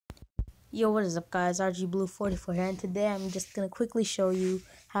Yo, what is up guys, RGBlue44 here, and today I'm just going to quickly show you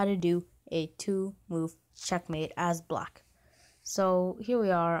how to do a 2-move checkmate as black. So here we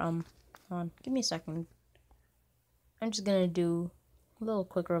are, hold on, give me a second. I'm just going to do a little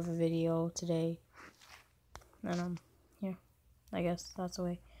quicker of a video today, and here, I guess that's the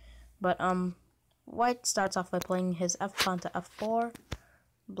way. But white starts off by playing his F pawn to F4,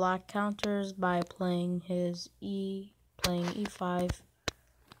 black counters by playing his playing E5.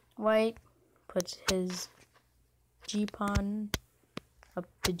 White puts his G pawn up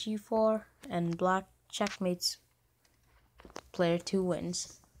to G4, and black checkmates. Player 2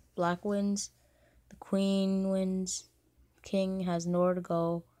 wins. Black wins. The queen wins. King has nowhere to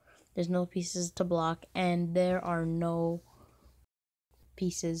go. There's no pieces to block, and there are no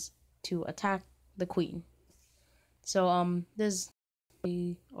pieces to attack the queen. So this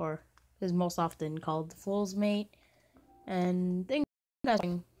is most often called the fool's mate. And thank you guys.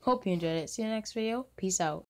 Hope you enjoyed it. See you in the next video. Peace out.